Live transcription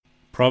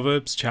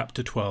Proverbs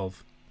chapter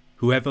 12.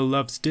 Whoever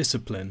loves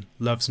discipline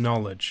loves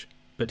knowledge,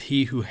 but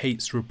he who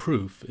hates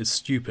reproof is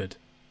stupid.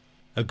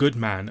 A good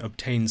man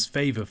obtains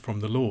favor from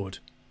the Lord,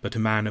 but a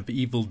man of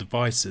evil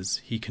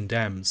devices he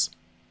condemns.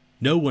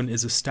 No one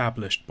is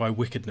established by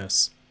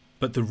wickedness,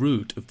 but the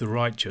root of the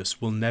righteous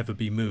will never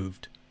be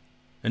moved.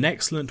 An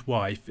excellent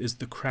wife is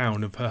the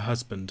crown of her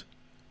husband,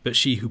 but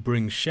she who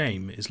brings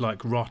shame is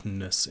like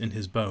rottenness in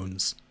his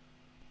bones.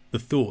 The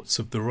thoughts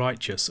of the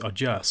righteous are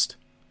just,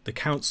 the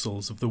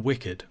counsels of the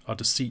wicked are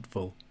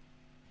deceitful.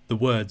 The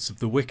words of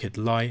the wicked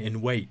lie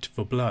in wait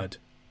for blood,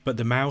 but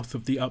the mouth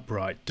of the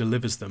upright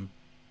delivers them.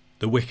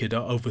 The wicked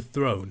are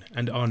overthrown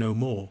and are no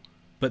more,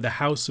 but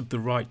the house of the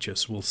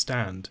righteous will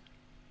stand.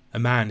 A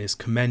man is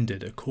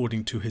commended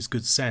according to his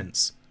good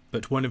sense,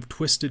 but one of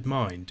twisted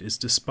mind is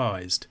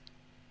despised.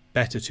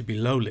 Better to be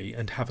lowly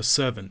and have a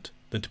servant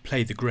than to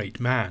play the great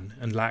man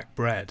and lack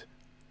bread.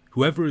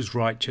 Whoever is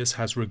righteous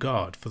has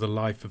regard for the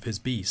life of his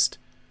beast,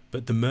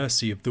 but the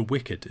mercy of the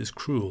wicked is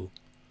cruel.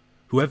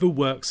 Whoever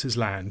works his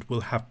land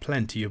will have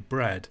plenty of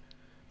bread,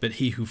 but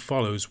he who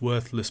follows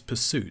worthless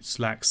pursuits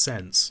lacks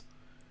sense.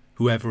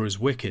 Whoever is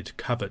wicked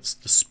covets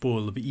the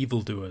spoil of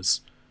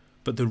evildoers,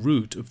 but the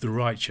root of the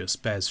righteous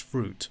bears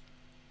fruit.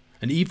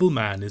 An evil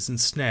man is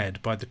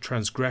ensnared by the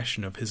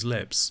transgression of his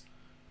lips,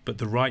 but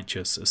the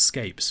righteous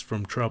escapes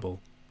from trouble.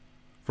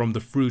 From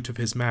the fruit of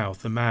his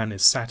mouth a man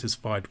is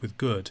satisfied with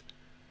good,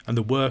 and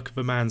the work of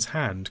a man's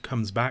hand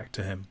comes back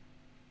to him.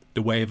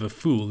 The way of a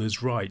fool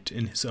is right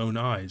in his own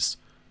eyes,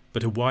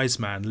 but a wise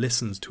man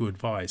listens to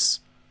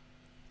advice.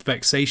 The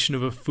vexation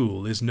of a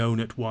fool is known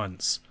at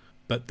once,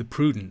 but the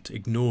prudent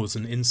ignores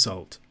an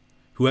insult.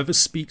 Whoever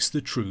speaks the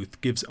truth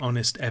gives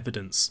honest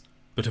evidence,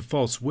 but a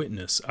false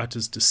witness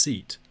utters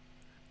deceit.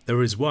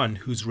 There is one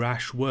whose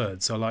rash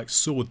words are like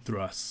sword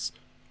thrusts,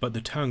 but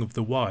the tongue of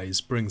the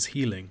wise brings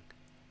healing.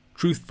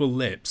 Truthful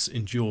lips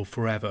endure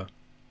forever,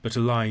 but a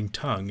lying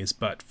tongue is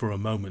but for a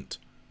moment.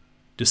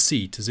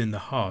 Deceit is in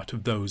the heart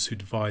of those who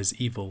devise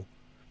evil,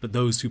 but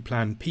those who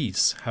plan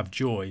peace have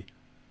joy.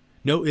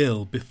 No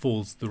ill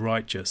befalls the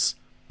righteous,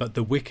 but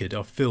the wicked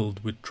are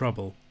filled with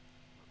trouble.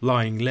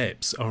 Lying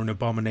lips are an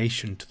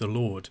abomination to the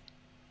Lord,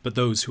 but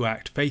those who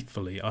act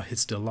faithfully are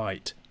his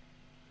delight.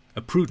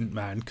 A prudent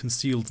man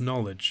conceals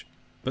knowledge,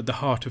 but the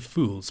heart of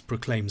fools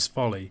proclaims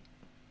folly.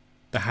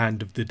 The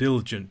hand of the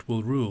diligent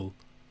will rule,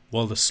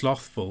 while the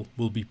slothful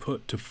will be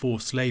put to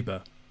forced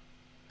labor.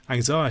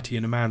 Anxiety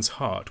in a man's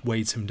heart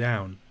weighs him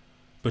down,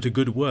 but a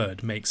good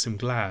word makes him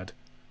glad.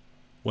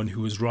 One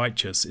who is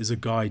righteous is a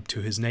guide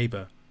to his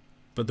neighbor,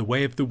 but the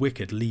way of the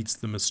wicked leads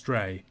them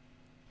astray.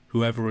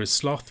 Whoever is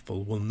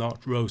slothful will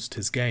not roast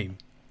his game,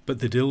 but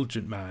the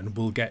diligent man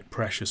will get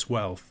precious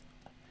wealth.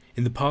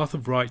 In the path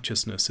of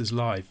righteousness is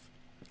life,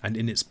 and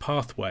in its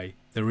pathway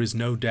there is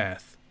no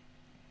death.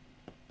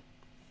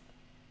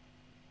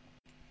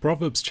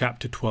 Proverbs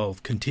chapter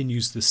 12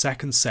 continues the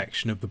second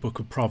section of the book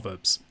of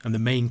Proverbs and the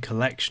main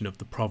collection of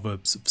the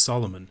Proverbs of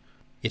Solomon.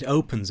 It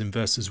opens in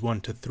verses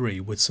 1 to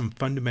 3 with some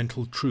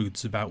fundamental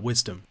truths about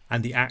wisdom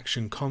and the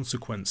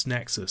action-consequence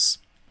nexus.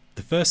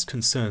 The first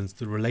concerns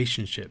the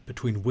relationship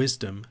between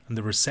wisdom and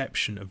the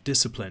reception of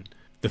discipline.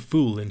 The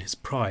fool in his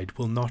pride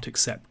will not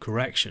accept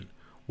correction,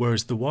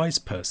 whereas the wise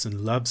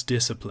person loves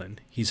discipline.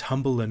 He's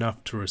humble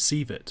enough to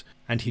receive it,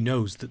 and he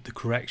knows that the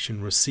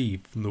correction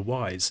received from the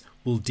wise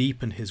will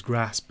deepen his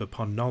grasp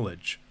upon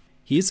knowledge.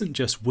 He isn't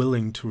just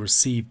willing to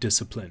receive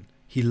discipline,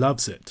 he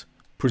loves it.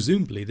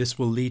 Presumably this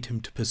will lead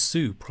him to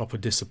pursue proper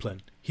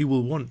discipline. He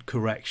will want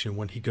correction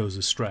when he goes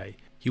astray.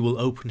 He will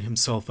open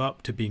himself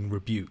up to being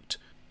rebuked.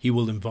 He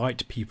will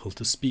invite people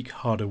to speak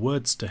harder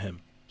words to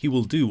him. He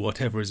will do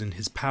whatever is in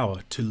his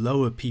power to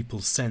lower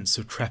people's sense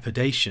of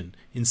trepidation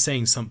in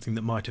saying something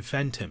that might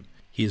offend him.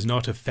 He is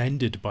not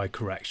offended by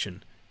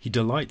correction. He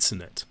delights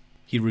in it.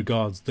 He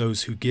regards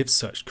those who give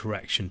such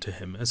correction to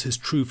him as his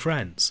true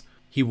friends.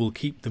 He will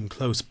keep them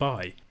close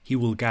by. He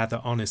will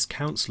gather honest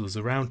counselors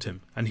around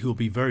him, and he will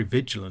be very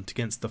vigilant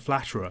against the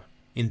flatterer.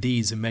 In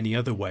these and many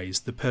other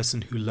ways, the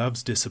person who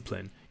loves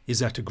discipline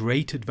is at a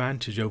great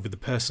advantage over the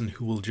person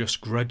who will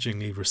just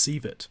grudgingly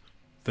receive it.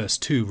 Verse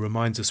 2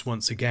 reminds us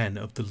once again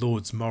of the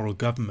Lord's moral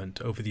government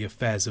over the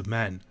affairs of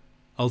men.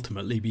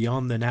 Ultimately,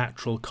 beyond the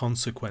natural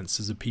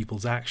consequences of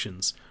people's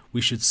actions, we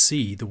should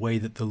see the way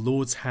that the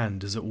Lord's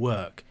hand is at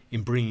work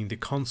in bringing the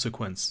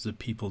consequences of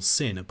people's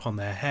sin upon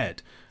their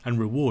head and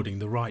rewarding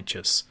the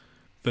righteous.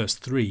 Verse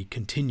 3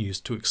 continues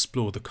to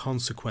explore the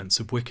consequence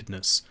of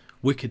wickedness.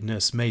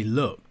 Wickedness may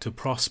look to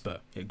prosper.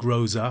 It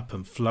grows up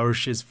and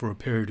flourishes for a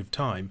period of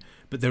time,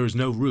 but there is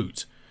no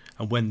root,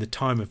 and when the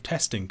time of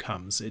testing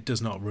comes, it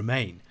does not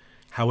remain.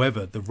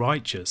 However, the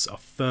righteous are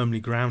firmly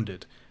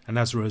grounded, and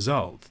as a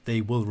result,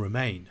 they will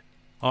remain.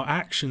 Our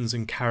actions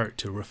and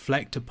character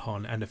reflect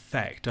upon and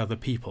affect other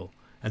people,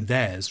 and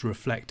theirs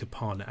reflect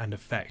upon and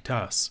affect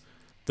us.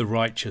 The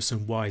righteous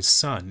and wise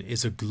son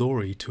is a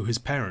glory to his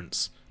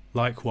parents.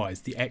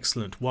 Likewise, the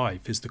excellent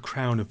wife is the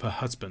crown of her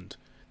husband.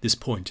 This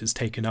point is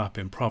taken up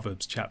in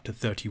Proverbs chapter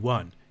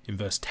 31, in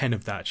verse 10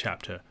 of that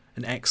chapter.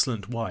 An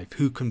excellent wife,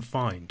 who can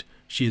find?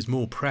 She is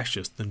more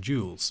precious than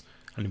jewels.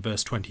 and in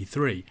verse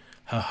 23,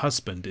 her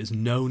husband is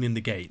known in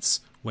the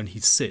gates when he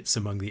sits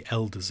among the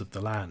elders of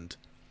the land.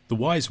 The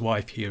wise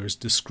wife here is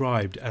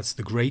described as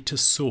the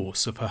greatest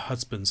source of her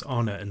husband's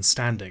honour and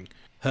standing.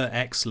 Her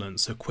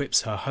excellence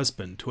equips her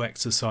husband to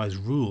exercise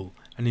rule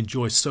and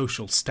enjoy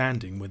social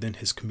standing within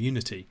his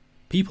community.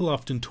 People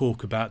often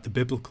talk about the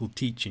biblical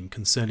teaching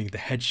concerning the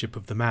headship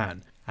of the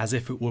man as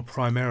if it were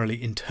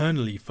primarily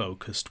internally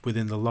focused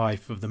within the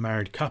life of the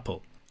married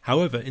couple.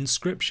 However, in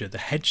Scripture, the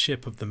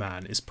headship of the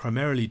man is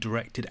primarily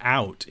directed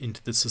out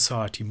into the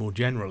society more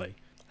generally.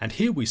 And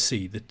here we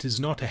see that it is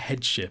not a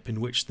headship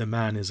in which the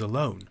man is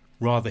alone.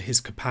 Rather,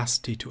 his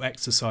capacity to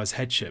exercise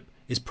headship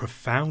is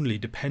profoundly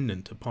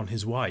dependent upon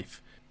his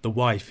wife. The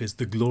wife is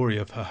the glory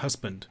of her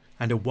husband,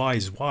 and a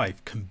wise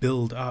wife can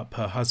build up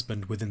her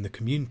husband within the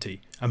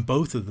community, and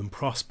both of them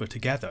prosper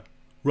together.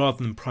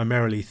 Rather than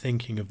primarily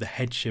thinking of the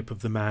headship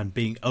of the man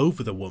being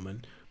over the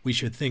woman, we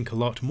should think a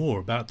lot more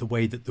about the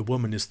way that the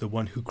woman is the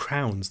one who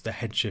crowns the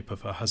headship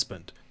of her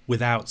husband.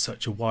 Without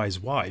such a wise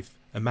wife,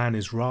 a man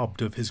is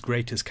robbed of his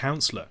greatest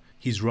counselor.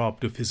 He's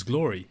robbed of his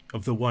glory,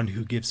 of the one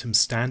who gives him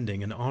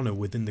standing and honor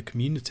within the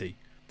community.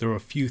 There are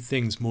few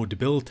things more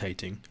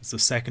debilitating, as the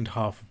second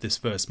half of this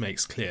verse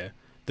makes clear,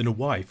 than a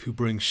wife who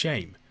brings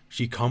shame.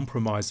 She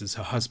compromises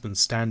her husband's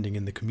standing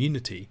in the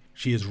community.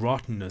 She is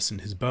rottenness in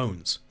his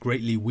bones,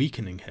 greatly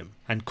weakening him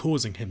and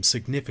causing him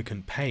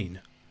significant pain.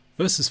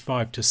 Verses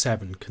 5 to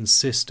 7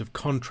 consist of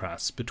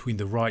contrasts between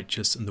the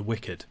righteous and the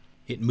wicked.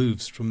 It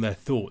moves from their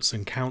thoughts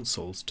and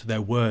counsels to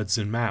their words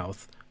and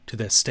mouth, to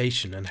their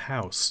station and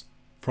house.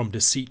 From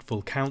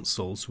deceitful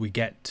counsels we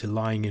get to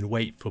lying in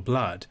wait for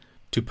blood,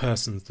 to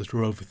persons that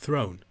are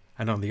overthrown,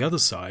 and on the other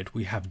side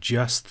we have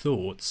just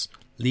thoughts,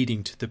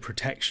 leading to the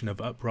protection of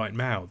upright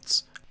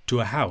mouths, to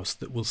a house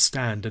that will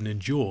stand and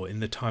endure in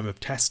the time of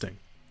testing.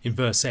 In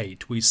verse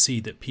 8 we see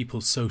that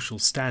people's social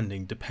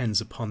standing depends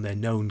upon their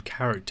known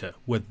character,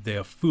 whether they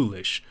are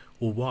foolish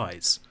or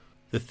wise.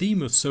 The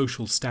theme of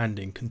social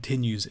standing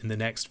continues in the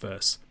next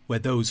verse, where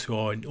those who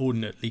are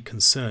inordinately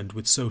concerned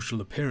with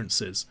social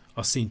appearances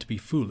are seen to be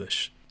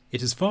foolish.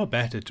 It is far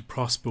better to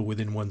prosper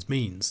within one's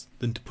means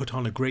than to put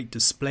on a great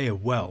display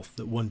of wealth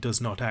that one does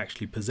not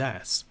actually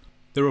possess.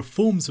 There are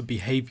forms of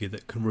behaviour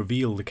that can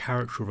reveal the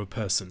character of a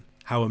person.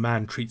 How a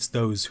man treats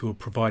those who are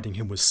providing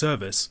him with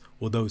service,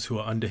 or those who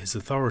are under his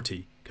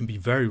authority, can be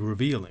very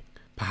revealing.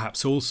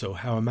 Perhaps also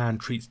how a man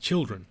treats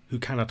children who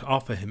cannot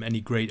offer him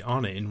any great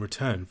honour in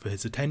return for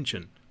his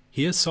attention.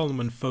 Here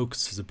Solomon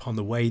focuses upon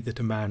the way that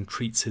a man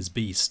treats his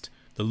beast.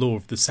 The law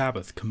of the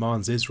Sabbath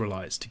commands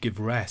Israelites to give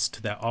rest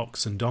to their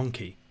ox and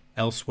donkey.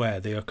 Elsewhere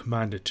they are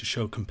commanded to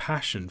show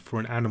compassion for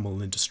an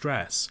animal in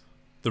distress.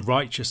 The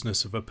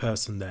righteousness of a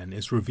person then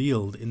is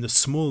revealed in the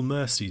small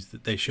mercies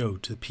that they show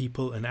to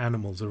people and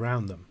animals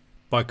around them.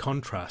 By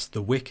contrast,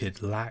 the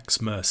wicked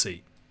lacks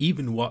mercy.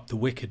 Even what the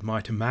wicked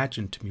might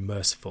imagine to be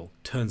merciful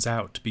turns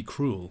out to be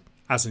cruel.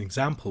 As an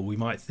example, we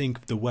might think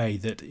of the way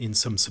that in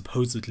some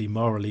supposedly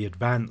morally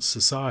advanced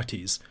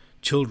societies,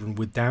 children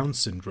with Down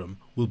syndrome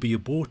will be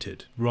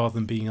aborted rather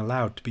than being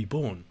allowed to be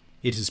born.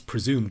 It is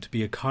presumed to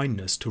be a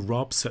kindness to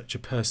rob such a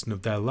person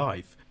of their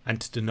life and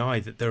to deny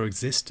that their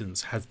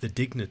existence has the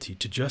dignity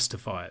to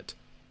justify it.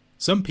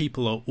 Some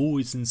people are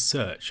always in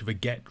search of a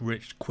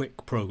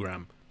get-rich-quick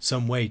program,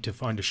 some way to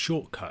find a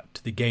shortcut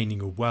to the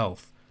gaining of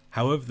wealth.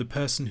 However, the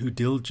person who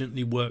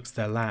diligently works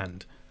their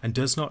land and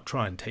does not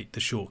try and take the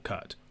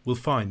shortcut will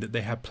find that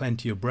they have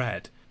plenty of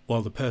bread,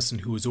 while the person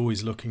who is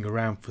always looking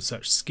around for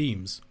such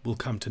schemes will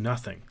come to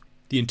nothing.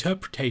 The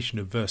interpretation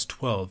of verse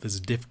 12 is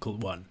a difficult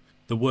one.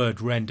 The word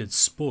rendered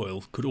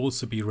spoil could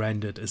also be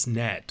rendered as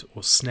net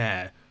or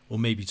snare, or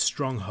maybe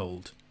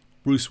stronghold.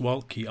 Bruce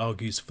Waltke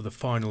argues for the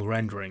final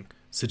rendering,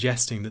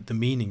 suggesting that the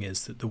meaning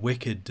is that the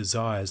wicked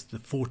desires the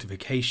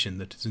fortification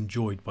that is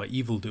enjoyed by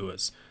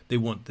evildoers. They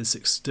want this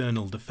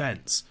external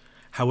defense.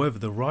 However,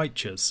 the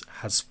righteous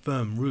has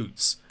firm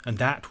roots, and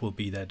that will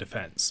be their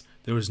defense.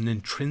 There is an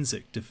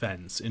intrinsic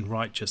defense in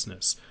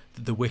righteousness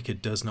that the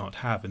wicked does not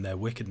have in their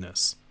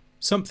wickedness.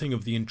 Something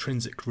of the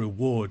intrinsic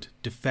reward,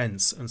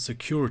 defense, and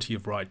security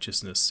of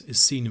righteousness is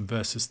seen in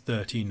verses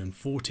 13 and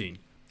 14.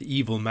 The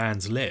evil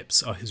man's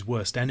lips are his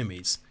worst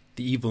enemies.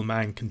 The evil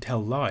man can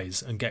tell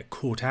lies and get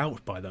caught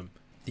out by them.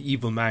 The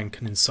evil man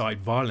can incite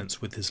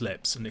violence with his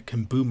lips, and it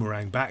can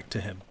boomerang back to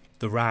him.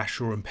 The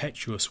rash or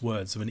impetuous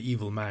words of an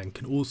evil man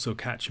can also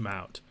catch him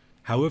out.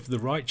 However, the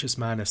righteous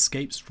man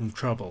escapes from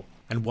trouble,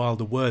 and while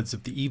the words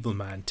of the evil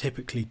man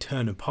typically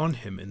turn upon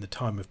him in the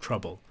time of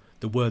trouble,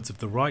 the words of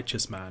the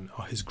righteous man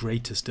are his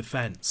greatest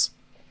defense.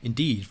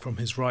 Indeed, from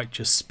his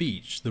righteous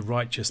speech, the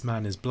righteous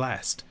man is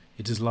blessed.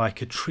 It is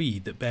like a tree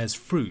that bears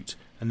fruit,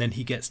 and then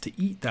he gets to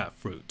eat that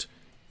fruit.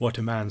 What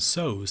a man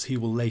sows, he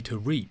will later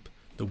reap.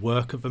 The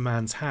work of a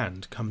man's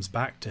hand comes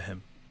back to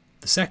him.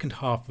 The second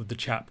half of the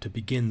chapter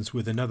begins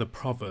with another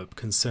proverb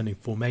concerning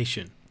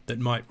formation that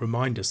might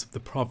remind us of the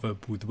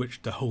proverb with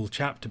which the whole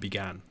chapter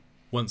began.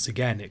 Once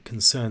again, it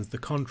concerns the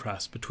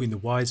contrast between the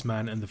wise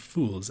man and the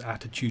fool's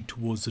attitude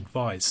towards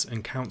advice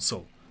and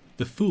counsel.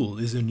 The fool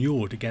is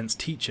inured against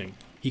teaching.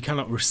 He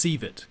cannot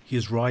receive it. He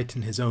is right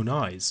in his own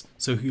eyes,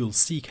 so he will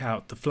seek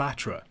out the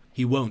flatterer.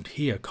 He won't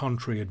hear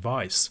contrary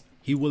advice.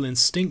 He will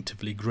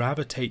instinctively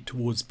gravitate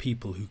towards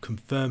people who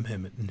confirm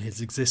him in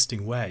his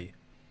existing way.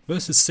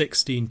 Verses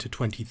 16 to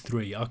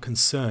 23 are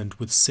concerned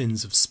with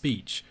sins of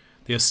speech.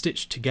 They are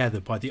stitched together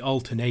by the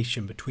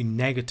alternation between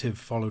negative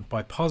followed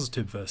by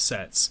positive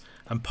versets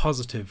and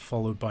positive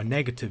followed by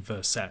negative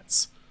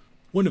versets.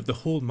 One of the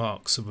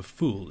hallmarks of a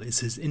fool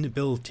is his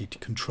inability to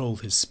control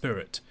his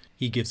spirit.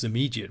 He gives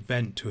immediate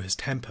vent to his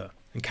temper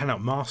and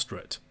cannot master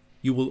it.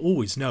 You will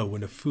always know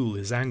when a fool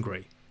is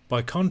angry.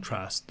 By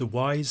contrast, the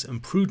wise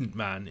and prudent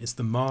man is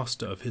the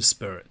master of his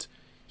spirit.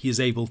 He is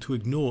able to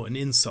ignore an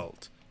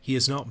insult. He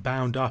is not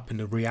bound up in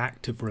a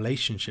reactive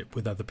relationship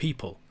with other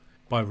people.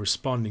 By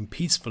responding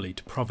peacefully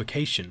to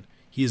provocation,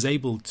 he is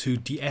able to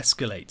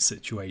de-escalate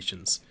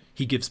situations.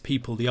 He gives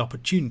people the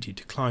opportunity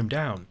to climb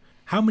down.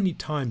 How many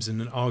times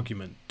in an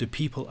argument do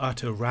people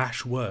utter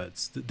rash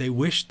words that they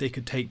wish they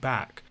could take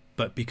back,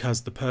 but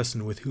because the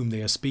person with whom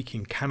they are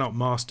speaking cannot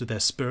master their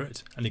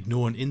spirit and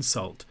ignore an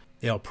insult,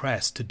 they are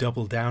pressed to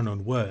double down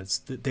on words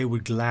that they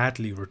would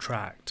gladly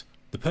retract.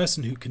 The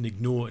person who can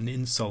ignore an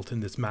insult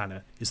in this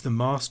manner is the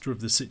master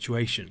of the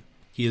situation.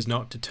 He is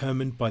not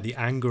determined by the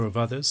anger of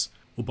others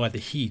or by the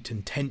heat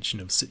and tension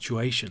of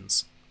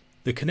situations.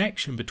 The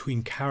connection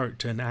between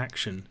character and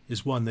action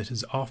is one that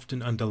is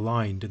often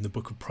underlined in the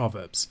book of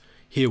Proverbs.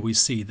 Here we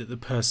see that the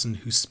person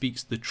who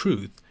speaks the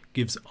truth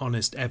gives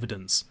honest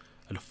evidence,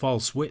 and a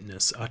false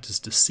witness utters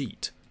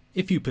deceit.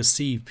 If you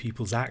perceive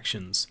people's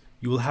actions,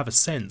 you will have a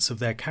sense of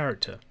their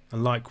character,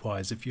 and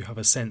likewise if you have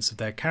a sense of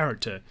their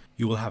character,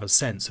 you will have a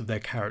sense of their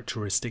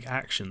characteristic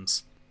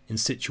actions. In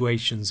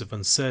situations of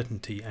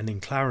uncertainty and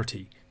in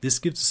clarity, this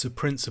gives us a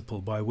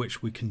principle by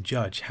which we can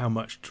judge how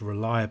much to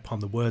rely upon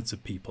the words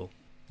of people.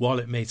 While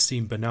it may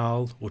seem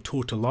banal or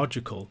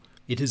tautological,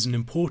 it is an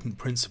important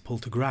principle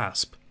to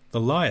grasp. The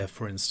liar,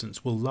 for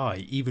instance, will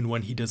lie even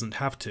when he doesn't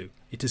have to.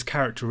 It is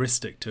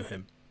characteristic to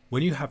him.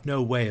 When you have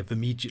no way of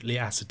immediately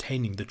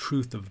ascertaining the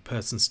truth of a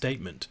person's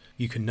statement,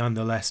 you can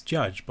nonetheless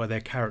judge by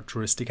their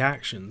characteristic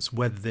actions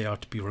whether they are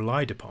to be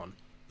relied upon.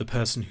 The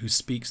person who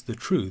speaks the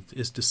truth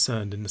is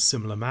discerned in a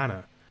similar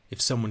manner. If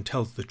someone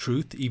tells the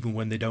truth even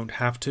when they don't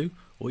have to,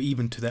 or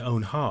even to their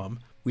own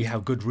harm, we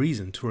have good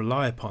reason to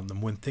rely upon them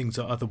when things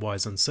are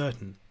otherwise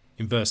uncertain.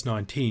 In verse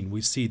 19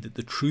 we see that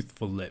the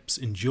truthful lips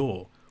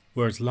endure,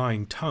 whereas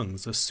lying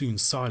tongues are soon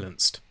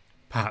silenced.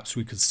 Perhaps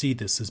we could see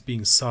this as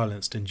being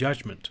silenced in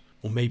judgment,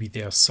 or maybe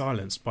they are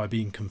silenced by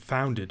being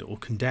confounded or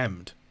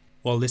condemned.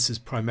 While this is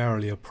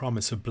primarily a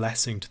promise of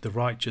blessing to the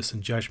righteous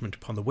and judgment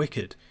upon the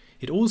wicked,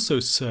 it also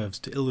serves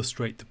to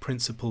illustrate the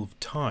principle of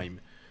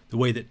time, the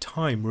way that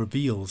time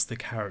reveals the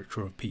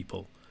character of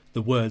people.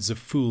 The words of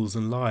fools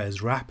and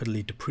liars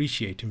rapidly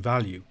depreciate in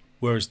value,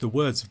 whereas the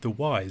words of the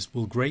wise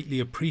will greatly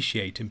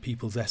appreciate in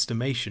people's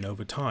estimation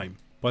over time.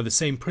 By the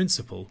same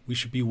principle, we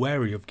should be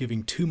wary of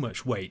giving too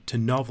much weight to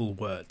novel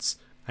words,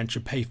 and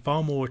should pay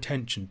far more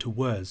attention to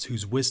words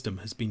whose wisdom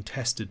has been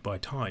tested by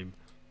time.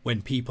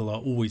 When people are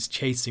always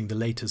chasing the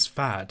latest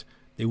fad,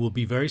 they will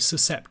be very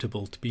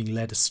susceptible to being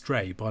led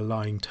astray by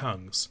lying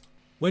tongues.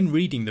 When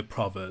reading the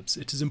Proverbs,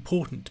 it is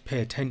important to pay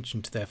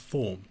attention to their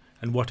form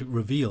and what it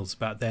reveals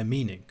about their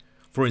meaning.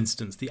 For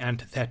instance, the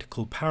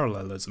antithetical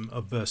parallelism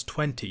of verse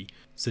 20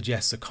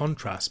 suggests a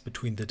contrast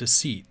between the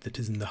deceit that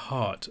is in the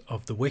heart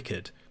of the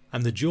wicked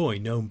and the joy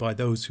known by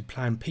those who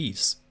plan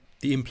peace.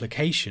 The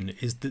implication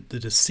is that the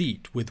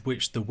deceit with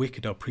which the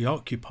wicked are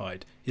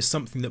preoccupied is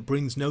something that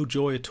brings no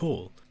joy at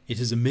all. It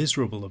is a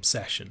miserable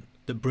obsession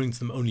that brings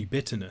them only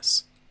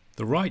bitterness.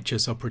 The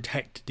righteous are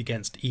protected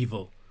against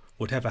evil.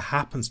 Whatever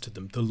happens to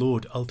them, the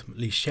Lord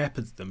ultimately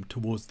shepherds them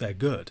towards their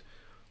good.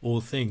 All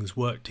things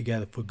work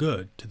together for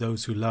good to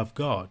those who love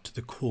God, to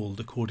the called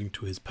according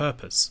to his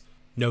purpose.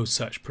 No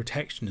such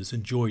protection is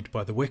enjoyed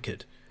by the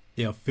wicked.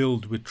 They are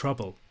filled with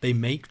trouble. They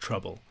make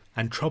trouble,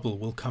 and trouble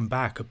will come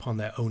back upon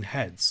their own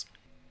heads.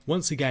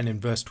 Once again in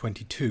verse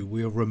 22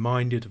 we are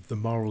reminded of the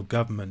moral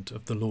government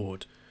of the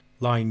Lord.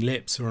 Lying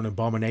lips are an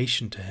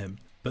abomination to him,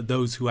 but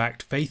those who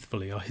act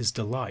faithfully are his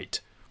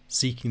delight.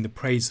 Seeking the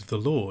praise of the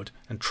Lord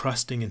and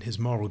trusting in his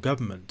moral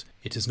government,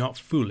 it is not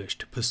foolish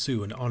to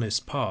pursue an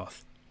honest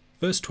path.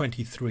 Verse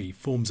 23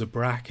 forms a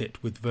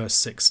bracket with verse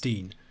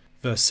 16.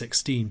 Verse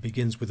 16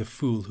 begins with a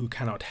fool who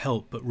cannot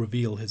help but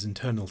reveal his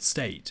internal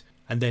state,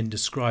 and then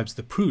describes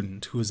the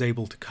prudent who is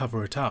able to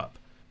cover it up.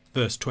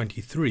 Verse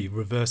 23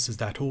 reverses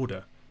that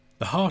order.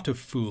 The heart of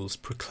fools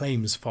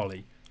proclaims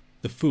folly.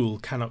 The fool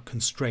cannot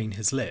constrain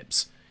his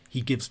lips.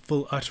 He gives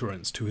full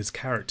utterance to his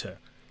character.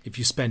 If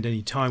you spend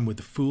any time with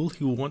the fool,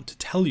 he will want to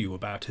tell you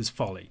about his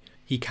folly.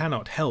 He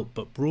cannot help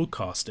but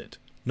broadcast it.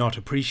 Not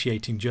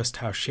appreciating just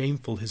how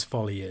shameful his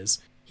folly is,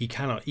 he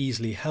cannot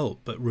easily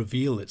help but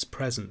reveal its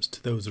presence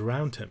to those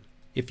around him.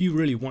 If you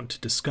really want to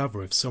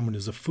discover if someone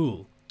is a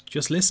fool,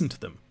 just listen to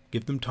them.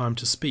 Give them time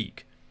to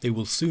speak. They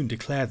will soon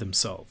declare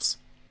themselves.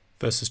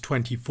 Verses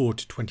 24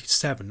 to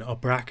 27 are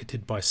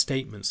bracketed by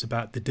statements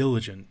about the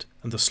diligent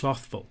and the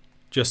slothful.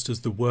 Just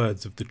as the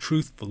words of the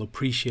truthful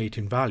appreciate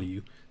in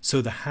value,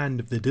 So the hand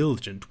of the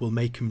diligent will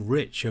make him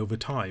rich over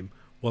time,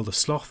 while the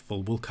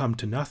slothful will come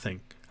to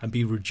nothing and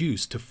be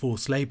reduced to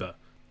forced labour.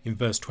 In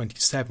verse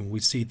 27 we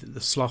see that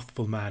the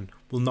slothful man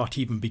will not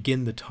even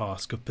begin the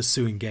task of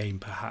pursuing game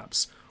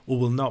perhaps, or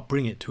will not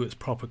bring it to its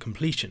proper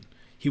completion.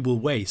 He will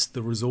waste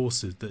the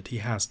resources that he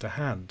has to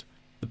hand.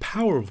 The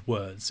power of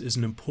words is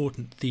an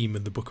important theme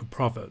in the book of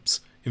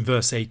Proverbs. In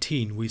verse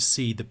 18 we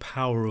see the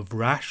power of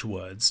rash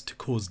words to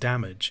cause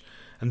damage,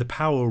 and the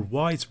power of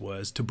wise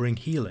words to bring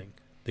healing.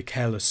 The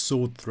careless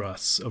sword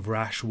thrusts of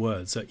rash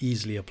words are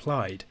easily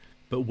applied,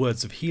 but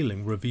words of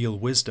healing reveal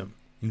wisdom.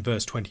 In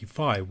verse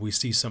 25 we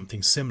see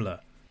something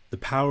similar. The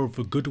power of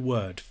a good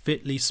word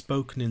fitly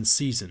spoken in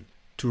season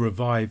to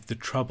revive the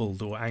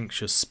troubled or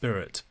anxious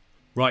spirit.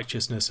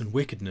 Righteousness and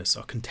wickedness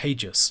are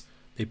contagious.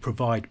 They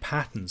provide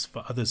patterns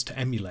for others to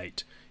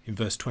emulate. In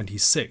verse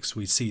 26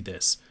 we see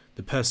this.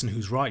 The person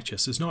who's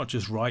righteous is not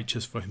just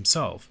righteous for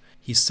himself,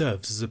 he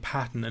serves as a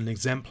pattern and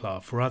exemplar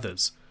for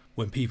others.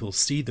 When people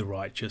see the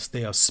righteous,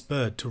 they are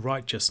spurred to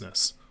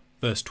righteousness.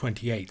 Verse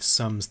 28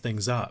 sums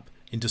things up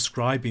in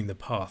describing the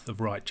path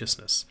of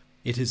righteousness.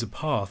 It is a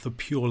path of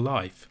pure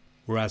life,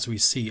 whereas we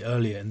see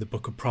earlier in the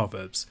book of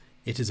Proverbs,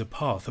 it is a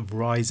path of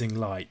rising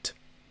light.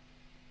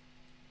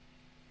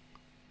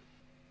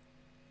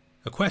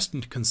 A question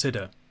to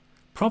consider.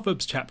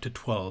 Proverbs chapter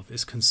 12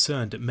 is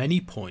concerned at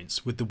many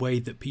points with the way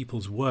that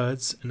people's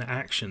words and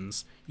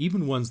actions,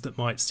 even ones that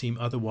might seem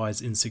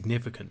otherwise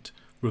insignificant,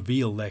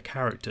 reveal their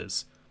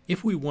characters.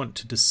 If we want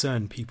to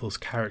discern people's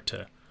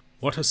character,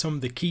 what are some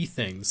of the key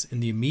things in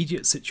the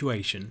immediate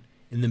situation,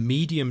 in the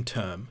medium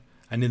term,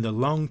 and in the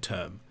long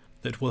term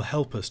that will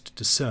help us to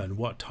discern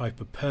what type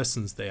of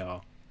persons they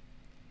are?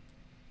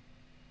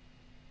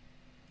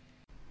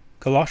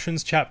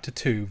 Colossians chapter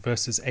 2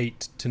 verses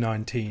 8 to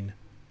 19.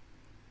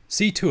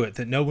 See to it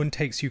that no one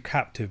takes you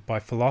captive by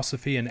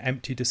philosophy and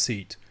empty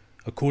deceit,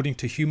 according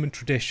to human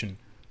tradition,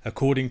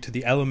 according to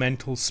the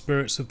elemental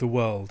spirits of the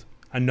world,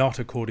 and not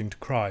according to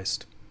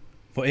Christ.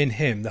 For in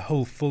him the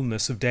whole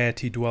fullness of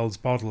deity dwells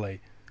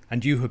bodily,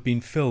 and you have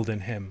been filled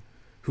in him,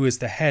 who is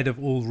the head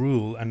of all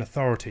rule and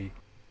authority.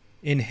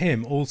 In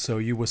him also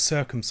you were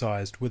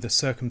circumcised with a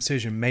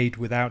circumcision made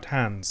without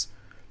hands,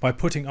 by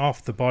putting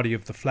off the body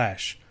of the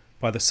flesh,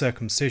 by the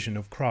circumcision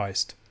of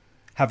Christ,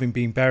 having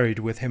been buried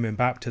with him in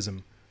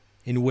baptism,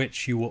 in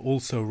which you were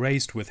also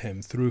raised with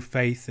him through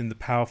faith in the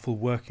powerful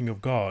working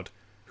of God,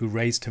 who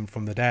raised him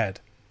from the dead.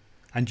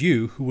 And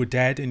you, who were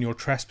dead in your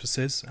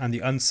trespasses and the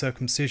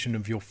uncircumcision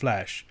of your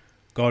flesh,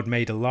 God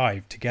made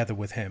alive together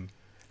with him,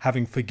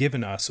 having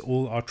forgiven us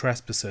all our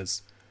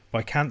trespasses,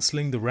 by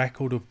cancelling the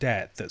record of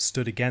debt that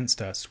stood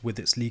against us with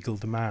its legal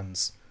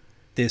demands.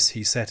 This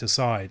he set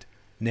aside,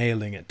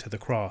 nailing it to the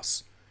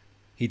cross.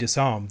 He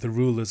disarmed the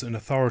rulers and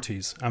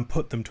authorities and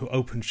put them to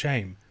open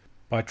shame,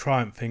 by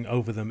triumphing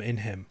over them in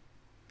him.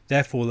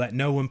 Therefore let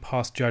no one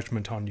pass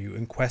judgment on you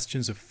in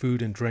questions of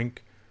food and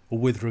drink, or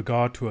with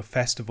regard to a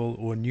festival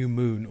or a new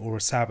moon or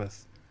a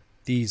Sabbath.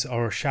 These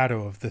are a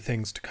shadow of the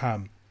things to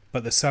come,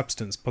 but the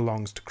substance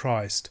belongs to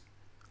Christ.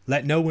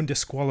 Let no one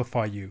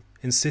disqualify you,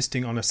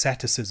 insisting on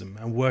asceticism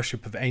and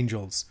worship of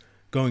angels,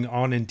 going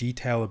on in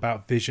detail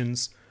about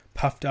visions,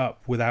 puffed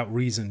up without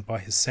reason by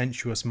his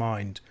sensuous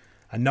mind,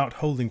 and not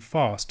holding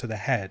fast to the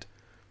head,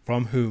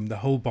 from whom the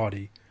whole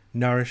body,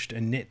 nourished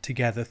and knit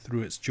together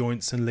through its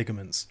joints and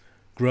ligaments,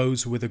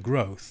 grows with a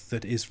growth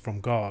that is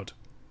from God.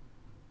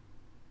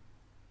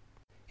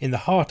 In the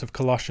heart of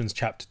Colossians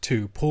chapter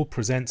 2, Paul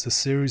presents a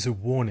series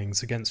of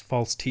warnings against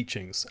false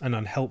teachings and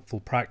unhelpful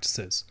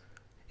practices.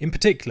 In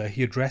particular,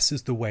 he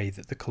addresses the way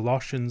that the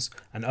Colossians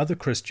and other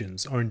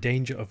Christians are in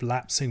danger of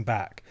lapsing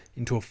back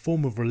into a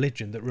form of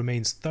religion that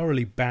remains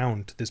thoroughly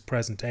bound to this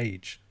present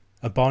age,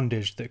 a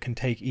bondage that can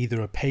take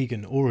either a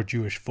pagan or a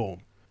Jewish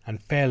form,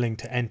 and failing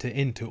to enter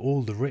into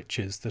all the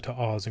riches that are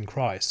ours in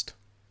Christ.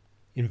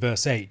 In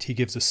verse 8 he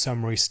gives a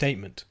summary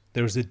statement.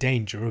 There is a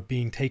danger of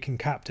being taken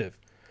captive.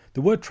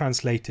 The word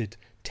translated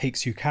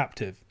takes you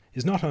captive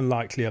is not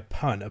unlikely a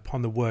pun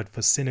upon the word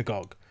for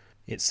synagogue.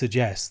 It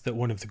suggests that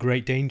one of the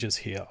great dangers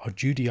here are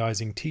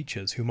Judaizing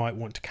teachers who might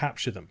want to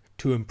capture them,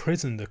 to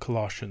imprison the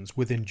Colossians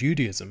within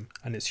Judaism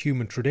and its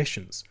human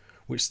traditions,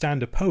 which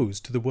stand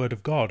opposed to the word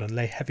of God and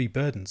lay heavy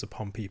burdens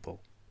upon people.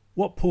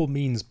 What Paul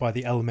means by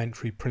the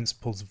elementary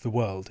principles of the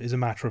world is a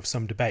matter of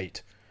some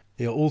debate.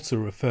 They are also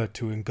referred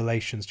to in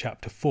Galatians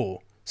chapter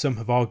 4. Some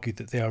have argued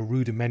that they are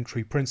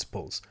rudimentary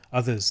principles,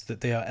 others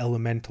that they are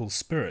elemental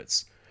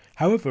spirits.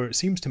 However, it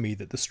seems to me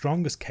that the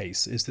strongest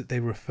case is that they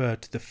refer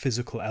to the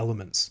physical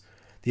elements.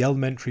 The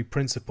elementary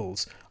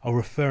principles are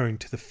referring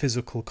to the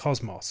physical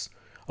cosmos.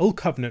 Old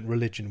Covenant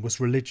religion was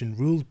religion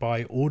ruled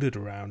by, ordered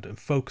around, and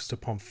focused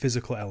upon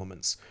physical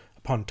elements,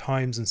 upon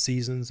times and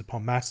seasons,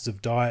 upon matters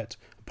of diet,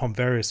 upon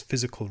various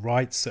physical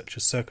rites such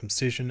as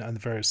circumcision and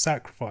the various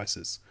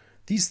sacrifices.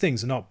 These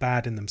things are not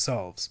bad in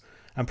themselves,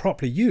 and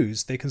properly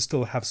used they can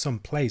still have some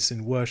place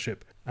in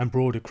worship and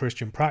broader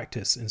Christian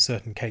practice in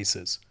certain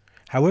cases.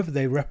 However,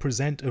 they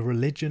represent a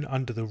religion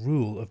under the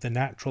rule of the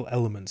natural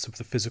elements of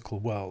the physical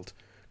world,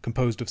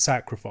 composed of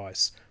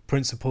sacrifice,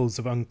 principles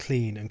of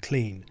unclean and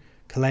clean,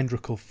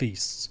 calendrical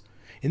feasts.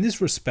 In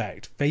this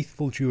respect,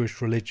 faithful Jewish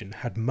religion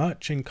had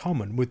much in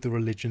common with the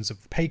religions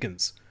of the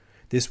pagans.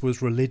 This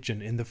was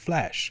religion in the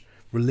flesh,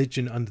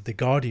 religion under the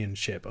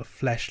guardianship of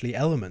fleshly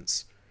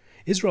elements.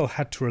 Israel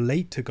had to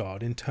relate to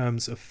God in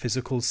terms of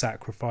physical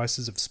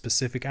sacrifices of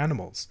specific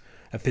animals,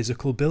 a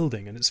physical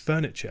building and its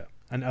furniture,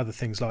 and other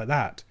things like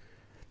that.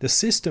 The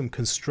system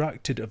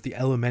constructed of the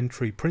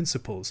elementary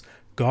principles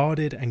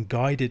guarded and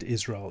guided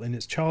Israel in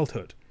its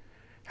childhood.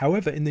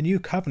 However, in the New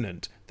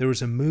Covenant, there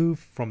is a move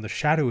from the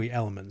shadowy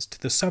elements to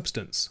the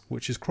substance,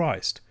 which is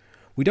Christ.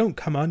 We don't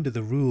come under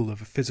the rule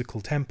of a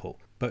physical temple,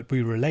 but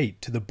we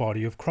relate to the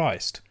body of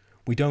Christ.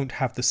 We don't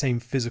have the same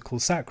physical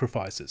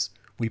sacrifices.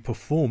 We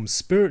perform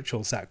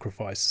spiritual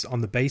sacrifices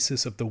on the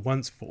basis of the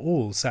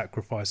once-for-all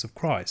sacrifice of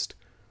Christ.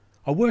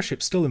 Our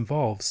worship still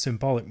involves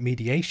symbolic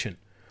mediation,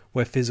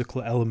 where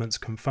physical elements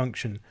can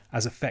function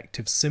as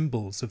effective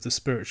symbols of the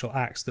spiritual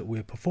acts that we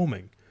are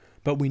performing,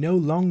 but we no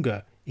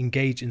longer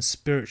engage in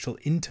spiritual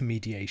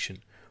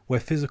intermediation, where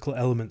physical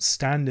elements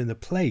stand in the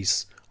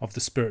place of the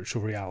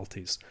spiritual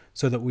realities,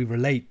 so that we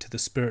relate to the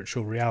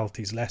spiritual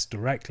realities less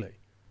directly.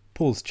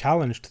 Paul's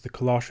challenge to the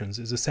Colossians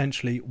is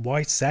essentially,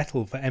 why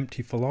settle for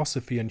empty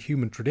philosophy and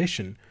human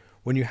tradition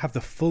when you have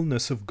the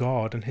fullness of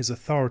God and his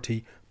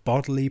authority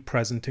bodily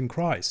present in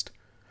Christ?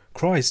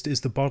 Christ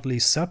is the bodily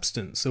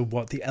substance of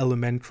what the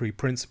elementary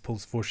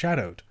principles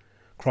foreshadowed.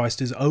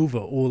 Christ is over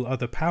all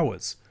other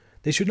powers.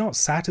 They should not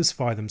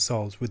satisfy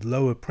themselves with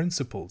lower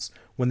principles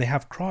when they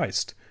have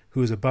Christ,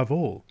 who is above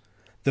all.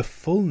 The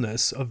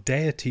fullness of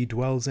deity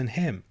dwells in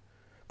him.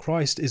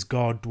 Christ is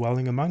God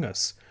dwelling among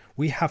us.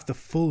 We have the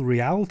full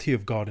reality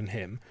of God in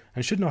him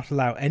and should not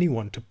allow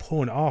anyone to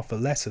pawn off a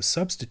lesser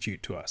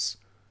substitute to us.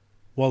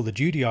 While the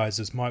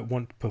Judaizers might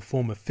want to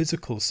perform a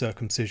physical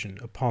circumcision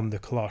upon the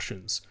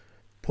Colossians,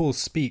 Paul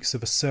speaks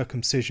of a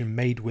circumcision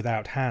made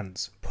without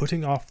hands,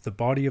 putting off the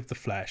body of the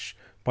flesh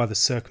by the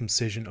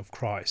circumcision of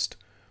Christ.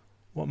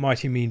 What might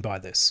he mean by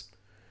this?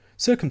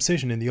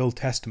 Circumcision in the Old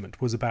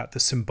Testament was about the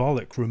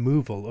symbolic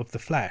removal of the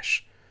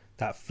flesh,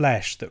 that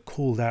flesh that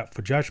called out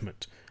for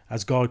judgment.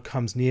 As God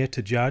comes near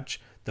to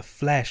judge, the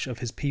flesh of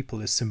his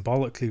people is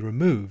symbolically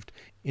removed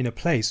in a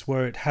place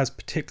where it has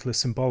particular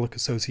symbolic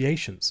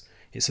associations.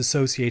 It's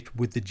associated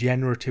with the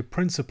generative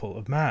principle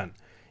of man.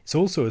 It's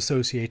also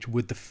associated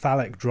with the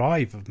phallic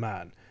drive of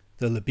man,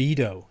 the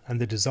libido, and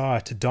the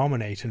desire to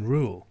dominate and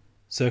rule.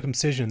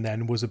 Circumcision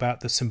then was about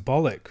the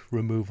symbolic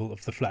removal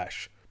of the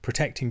flesh,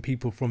 protecting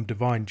people from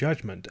divine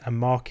judgment and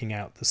marking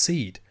out the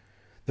seed.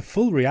 The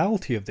full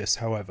reality of this,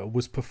 however,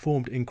 was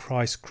performed in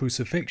Christ's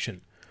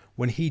crucifixion,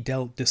 when he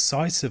dealt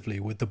decisively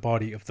with the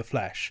body of the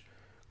flesh.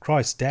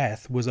 Christ's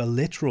death was a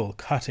literal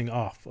cutting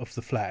off of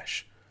the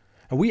flesh.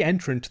 And we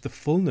enter into the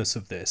fullness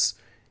of this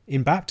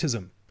in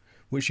baptism,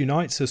 which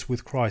unites us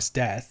with Christ's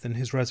death and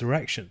his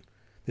resurrection.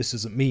 This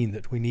doesn't mean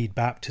that we need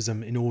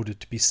baptism in order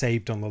to be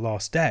saved on the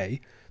last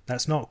day.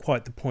 That's not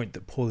quite the point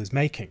that Paul is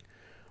making.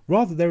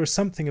 Rather, there is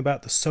something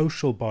about the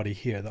social body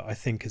here that I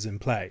think is in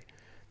play.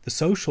 The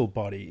social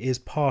body is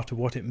part of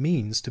what it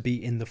means to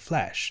be in the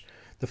flesh.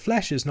 The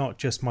flesh is not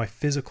just my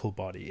physical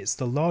body, it's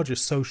the larger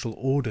social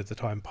order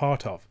that I am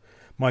part of.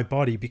 My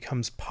body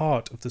becomes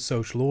part of the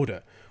social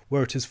order,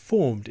 where it is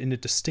formed in a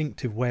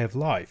distinctive way of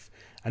life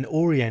and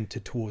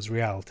oriented towards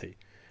reality.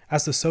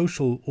 As the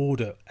social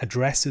order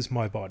addresses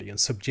my body and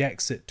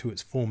subjects it to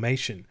its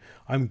formation,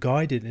 I am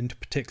guided into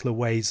particular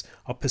ways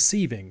of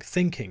perceiving,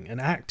 thinking,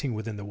 and acting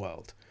within the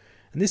world.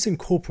 And this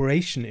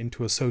incorporation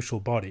into a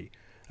social body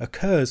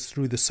occurs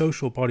through the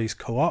social body's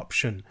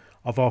co-option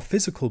of our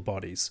physical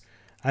bodies,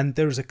 and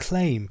there is a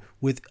claim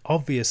with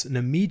obvious and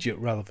immediate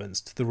relevance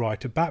to the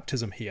rite of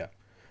baptism here.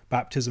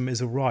 Baptism is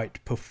a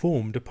rite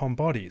performed upon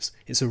bodies.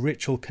 It's a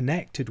ritual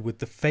connected with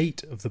the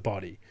fate of the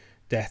body,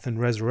 death and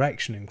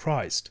resurrection in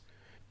Christ.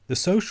 The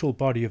social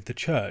body of the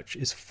church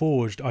is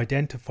forged,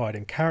 identified,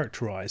 and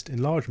characterized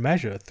in large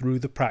measure through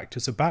the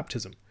practice of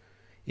baptism.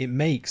 It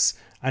makes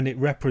and it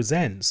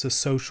represents a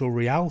social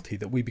reality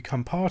that we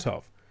become part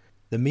of.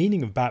 The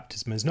meaning of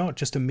baptism is not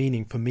just a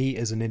meaning for me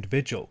as an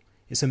individual.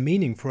 It's a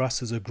meaning for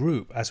us as a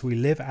group as we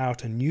live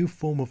out a new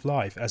form of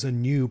life as a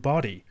new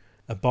body,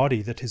 a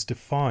body that is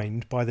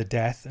defined by the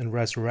death and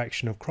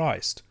resurrection of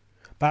Christ.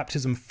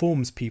 Baptism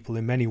forms people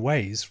in many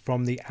ways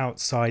from the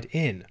outside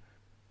in.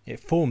 It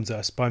forms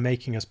us by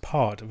making us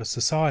part of a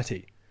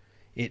society.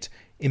 It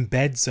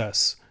embeds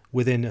us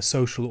within a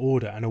social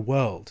order and a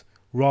world,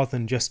 rather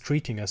than just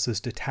treating us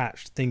as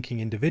detached thinking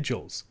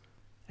individuals.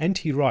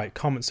 N.T. Wright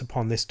comments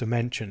upon this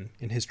dimension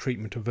in his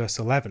treatment of verse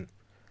 11.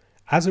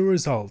 As a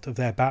result of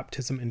their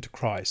baptism into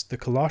Christ, the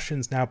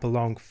Colossians now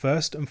belong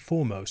first and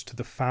foremost to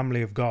the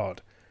family of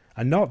God,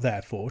 and not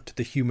therefore to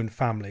the human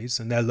families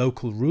and their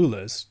local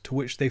rulers to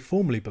which they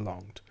formerly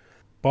belonged.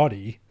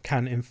 Body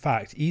can in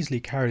fact easily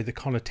carry the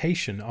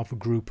connotation of a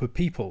group of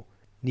people,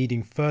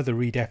 needing further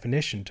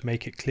redefinition to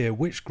make it clear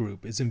which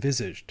group is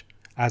envisaged,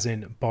 as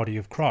in body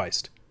of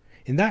Christ.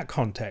 In that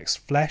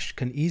context, flesh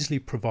can easily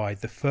provide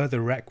the further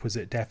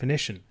requisite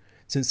definition,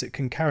 since it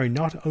can carry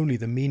not only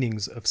the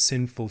meanings of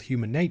sinful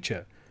human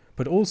nature,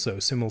 but also,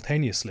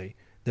 simultaneously,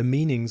 the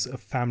meanings of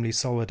family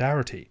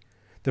solidarity.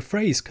 The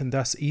phrase can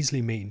thus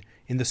easily mean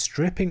in the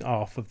stripping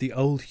off of the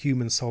old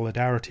human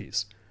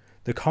solidarities.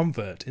 The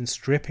convert, in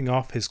stripping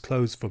off his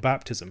clothes for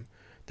baptism,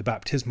 the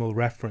baptismal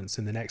reference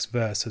in the next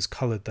verse has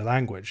coloured the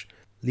language,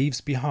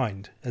 leaves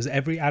behind, as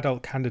every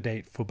adult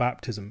candidate for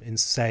baptism in,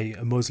 say,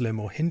 a Muslim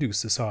or Hindu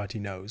society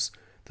knows,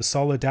 the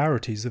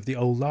solidarities of the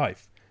old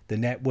life, the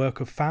network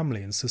of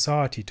family and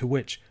society to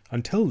which,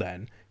 until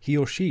then, he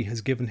or she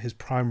has given his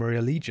primary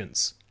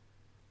allegiance.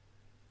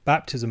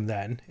 Baptism,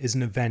 then, is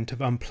an event of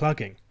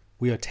unplugging.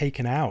 We are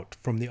taken out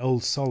from the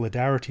old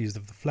solidarities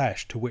of the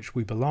flesh to which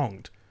we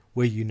belonged.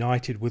 We're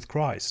united with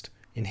Christ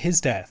in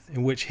his death,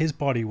 in which his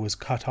body was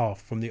cut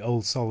off from the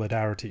old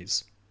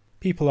solidarities.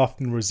 People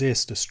often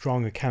resist a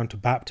strong account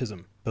of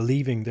baptism,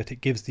 believing that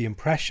it gives the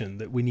impression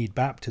that we need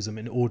baptism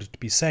in order to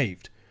be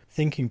saved,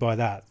 thinking by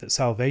that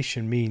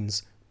salvation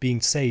means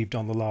being saved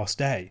on the last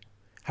day.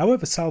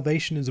 However,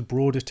 salvation is a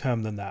broader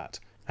term than that,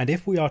 and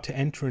if we are to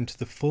enter into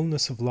the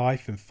fullness of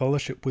life in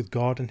fellowship with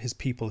God and his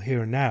people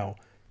here and now,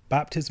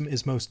 baptism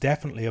is most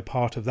definitely a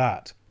part of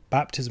that.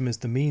 Baptism is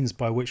the means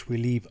by which we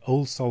leave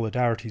old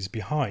solidarities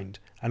behind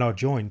and are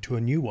joined to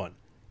a new one,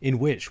 in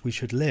which we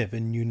should live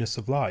in newness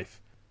of life.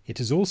 It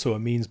is also a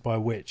means by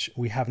which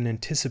we have an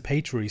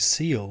anticipatory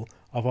seal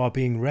of our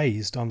being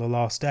raised on the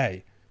last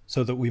day,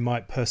 so that we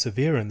might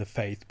persevere in the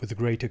faith with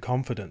greater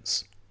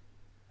confidence.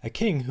 A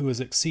king who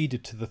has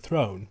acceded to the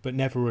throne but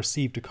never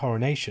received a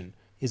coronation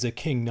is a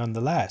king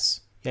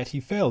nonetheless, yet he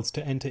fails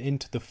to enter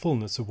into the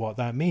fullness of what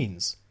that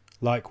means.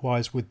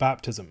 Likewise with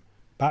baptism.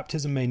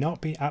 Baptism may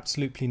not be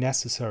absolutely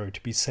necessary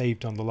to be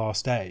saved on the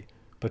last day,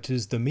 but it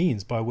is the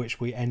means by which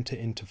we enter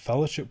into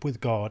fellowship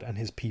with God and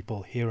his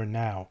people here and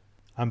now,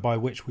 and by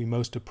which we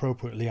most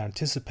appropriately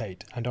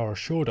anticipate and are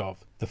assured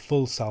of the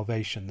full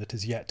salvation that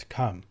is yet to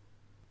come.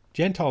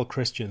 Gentile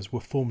Christians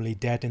were formerly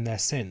dead in their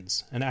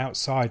sins and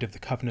outside of the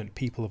covenant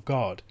people of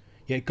God,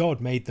 yet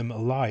God made them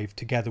alive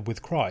together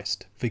with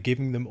Christ,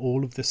 forgiving them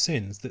all of the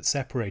sins that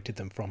separated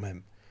them from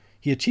him.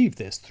 He achieved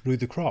this through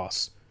the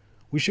cross.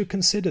 We should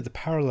consider the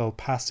parallel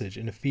passage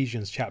in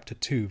Ephesians chapter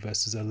 2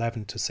 verses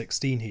 11 to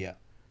 16 here.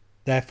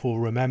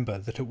 Therefore remember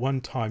that at one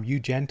time you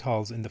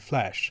Gentiles in the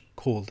flesh,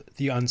 called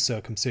the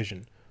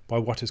uncircumcision, by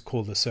what is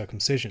called the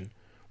circumcision,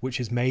 which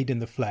is made in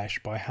the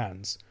flesh by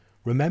hands,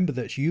 remember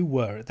that you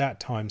were at that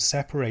time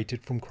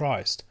separated from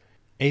Christ,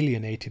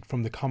 alienated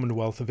from the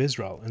commonwealth of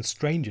Israel, and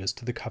strangers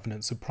to the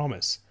covenants of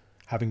promise,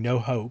 having no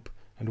hope,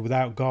 and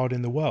without God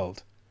in the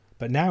world.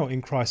 But now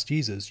in Christ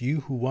Jesus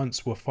you who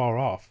once were far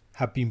off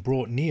have been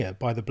brought near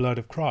by the blood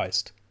of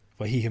Christ,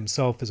 for he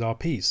himself is our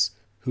peace,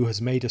 who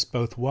has made us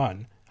both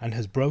one, and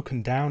has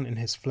broken down in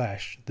his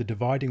flesh the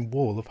dividing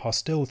wall of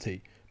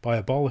hostility by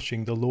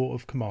abolishing the law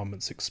of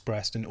commandments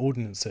expressed in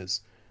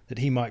ordinances, that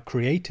he might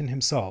create in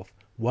himself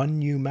one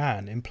new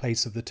man in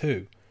place of the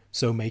two,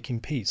 so making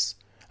peace,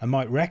 and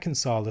might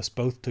reconcile us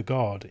both to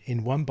God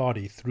in one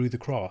body through the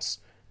cross,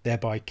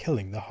 thereby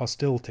killing the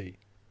hostility.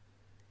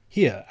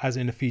 Here, as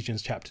in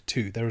Ephesians chapter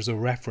 2, there is a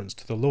reference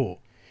to the law.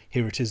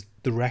 Here it is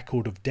the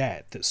record of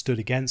debt that stood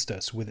against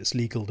us with its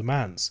legal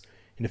demands.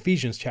 In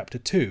Ephesians chapter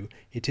 2,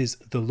 it is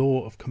the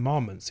law of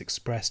commandments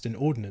expressed in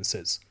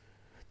ordinances.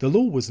 The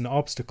law was an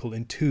obstacle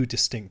in two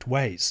distinct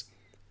ways.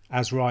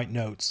 As Wright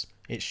notes,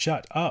 it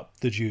shut up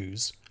the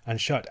Jews and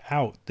shut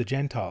out the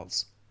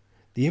Gentiles.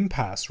 The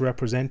impasse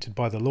represented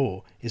by the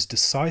law is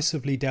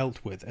decisively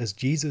dealt with as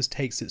Jesus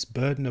takes its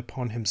burden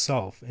upon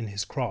himself in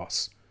his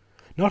cross.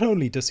 Not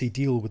only does he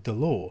deal with the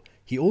law,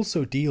 he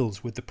also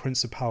deals with the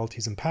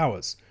principalities and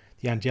powers,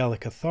 the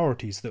angelic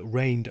authorities that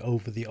reigned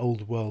over the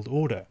old world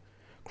order.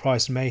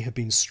 Christ may have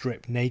been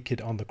stripped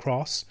naked on the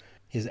cross,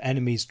 his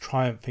enemies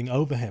triumphing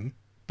over him,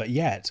 but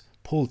yet,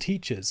 Paul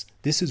teaches,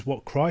 this is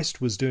what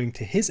Christ was doing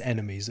to his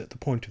enemies at the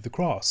point of the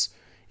cross.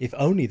 If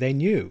only they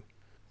knew.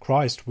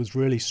 Christ was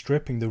really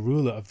stripping the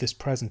ruler of this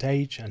present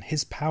age and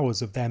his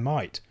powers of their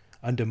might,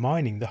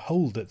 undermining the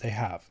hold that they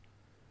have.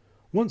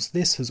 Once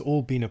this has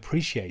all been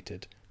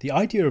appreciated, the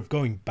idea of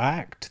going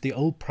back to the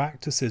old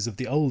practices of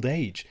the old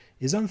age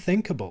is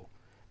unthinkable.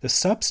 The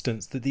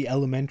substance that the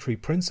elementary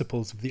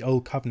principles of the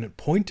Old Covenant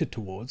pointed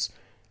towards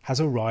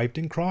has arrived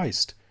in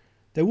Christ.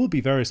 There will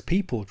be various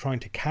people trying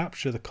to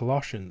capture the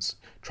Colossians,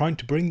 trying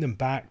to bring them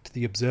back to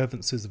the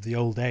observances of the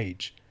old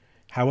age.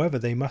 However,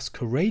 they must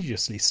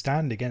courageously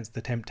stand against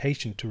the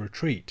temptation to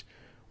retreat,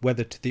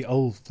 whether to the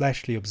old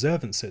fleshly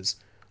observances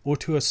or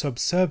to a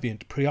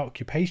subservient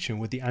preoccupation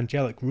with the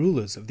angelic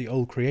rulers of the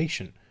old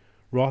creation,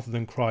 rather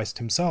than Christ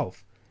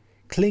himself.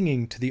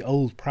 Clinging to the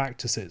old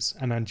practices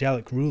and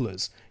angelic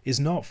rulers is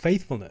not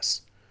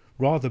faithfulness.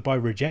 Rather, by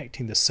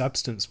rejecting the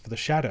substance for the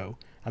shadow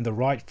and the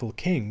rightful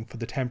king for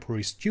the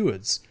temporary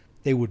stewards,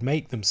 they would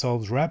make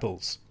themselves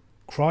rebels.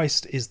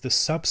 Christ is the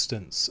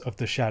substance of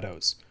the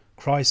shadows.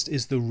 Christ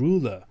is the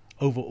ruler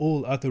over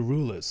all other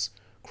rulers.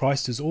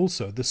 Christ is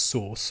also the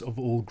source of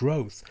all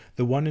growth,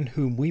 the one in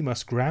whom we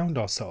must ground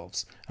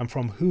ourselves and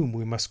from whom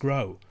we must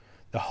grow.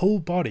 The whole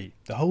body,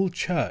 the whole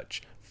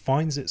church,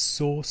 finds its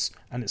source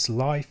and its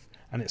life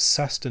and its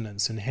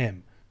sustenance in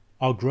him.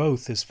 Our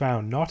growth is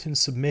found not in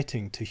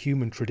submitting to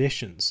human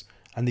traditions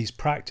and these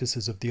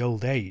practices of the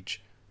old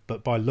age,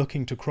 but by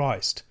looking to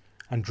Christ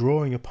and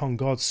drawing upon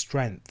God's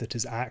strength that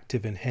is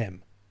active in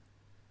him.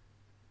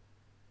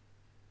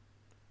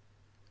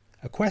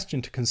 A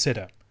question to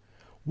consider.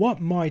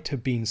 What might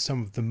have been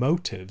some of the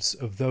motives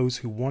of those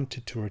who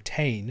wanted to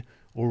retain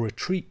or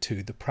retreat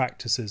to the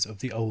practices of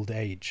the old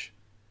age?